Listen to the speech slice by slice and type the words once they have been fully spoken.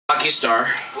Hockey Star.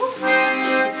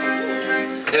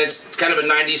 And it's kind of a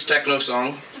 90s techno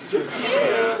song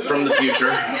from the future.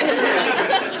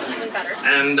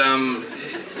 And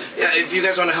yeah, if you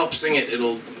guys want to help sing it,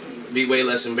 it'll be way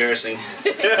less embarrassing.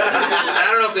 I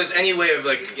don't know if there's any way of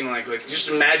like just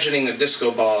imagining a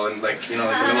disco ball and like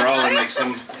we're all in like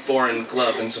some foreign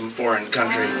club in some foreign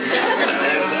country,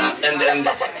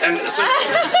 and so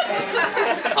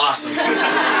awesome. There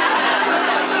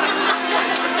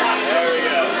we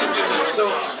go. So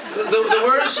the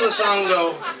words to the song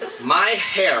go, "My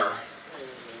hair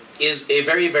is a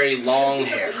very, very long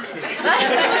hair.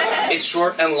 It's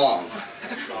short and long.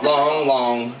 Long,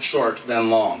 long, short, then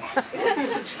long."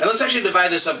 And let's actually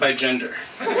divide this up by gender.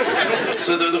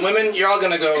 So the women, you're all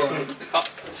gonna go,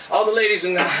 all the ladies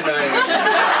in the... No, anyway.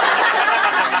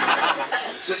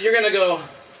 So you're gonna go,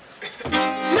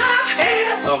 "My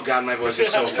hair..." Oh God, my voice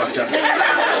is so fucked up.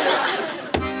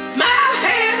 "My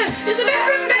hair is a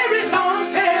very, very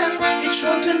long hair. It's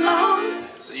short and long."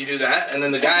 So you do that, and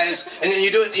then the guys, and then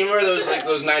you do it. You remember those like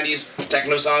those '90s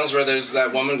techno songs where there's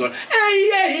that woman going, "Hey,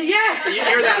 yeah, yeah."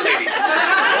 You're that lady.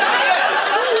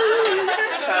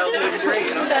 Childhood dream,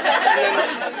 you know. And then,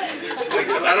 like,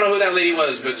 I don't know who that lady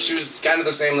was, but she was kind of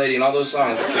the same lady in all those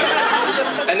songs. It seemed.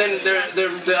 And then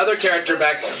the other character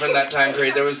back from that time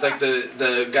period, there was like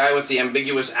the guy with the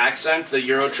ambiguous accent, the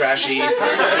Euro trashy.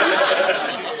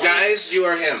 Guys, you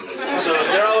are him. So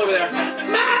they're all over there.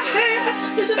 "My hair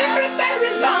is a very,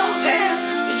 very long hair.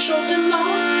 It's short and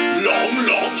long. Long,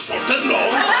 long, short and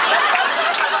long."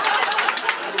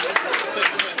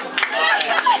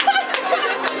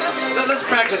 Let's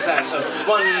practice that. So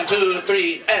 1, 2,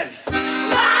 3, and.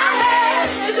 "My hair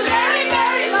is a very,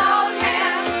 very long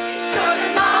hair. Short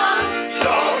and long.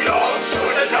 Long, long,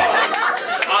 short and long."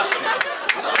 Awesome.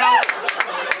 Now,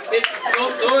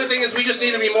 the only thing is we just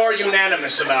need to be more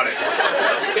unanimous about it.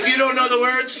 If you don't know the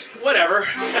words, whatever.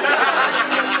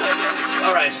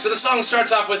 All right, so the song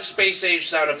starts off with space age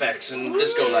sound effects and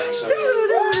disco lights. So.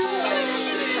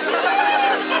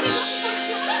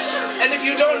 And if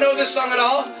you don't know this song at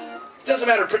all, it doesn't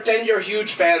matter. Pretend you're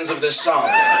huge fans of this song.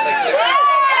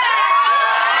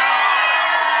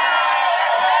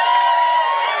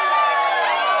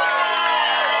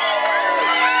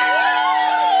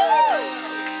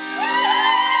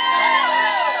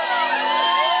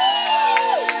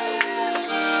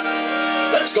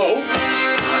 Let's go.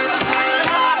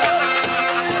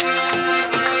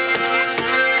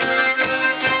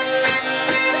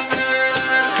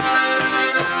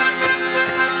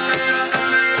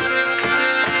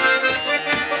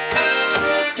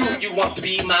 Do you want to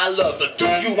be my lover? Do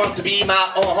you want to be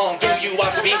my Do you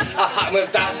want to be a hot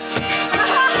that?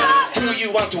 Do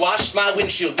you want to wash my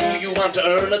windshield? Do you want to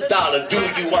earn $1? Do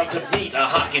you want to meet a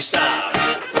hockey star?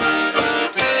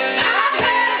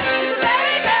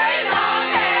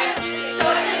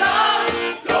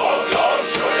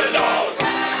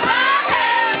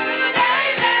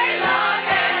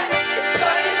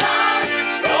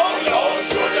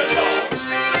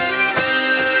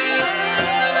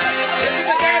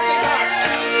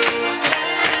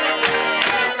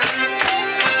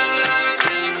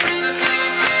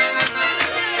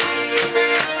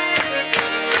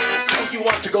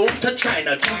 To go to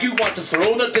China? Do you want to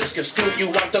throw the discus? Do you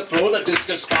want to throw the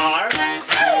discus bar?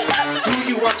 Do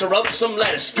you want to rub some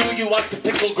lettuce? Do you want to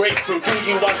pickle grapefruit? Do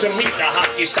you want to meet a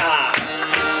hockey star?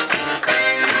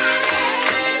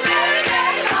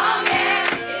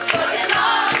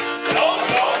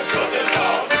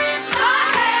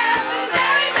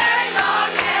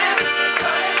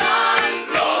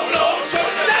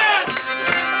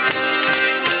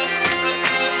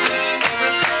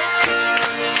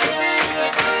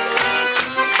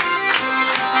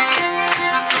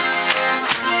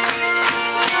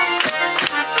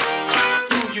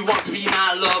 Do you want to be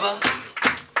my lover?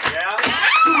 Yeah.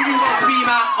 Do you want to be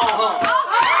my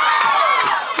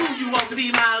Do you want to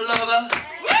be my lover?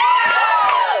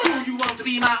 Do you want to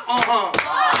be my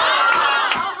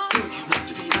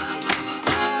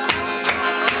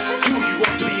Do you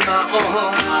want to be my lover? Do you want to be my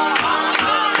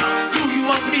Do you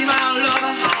want to be my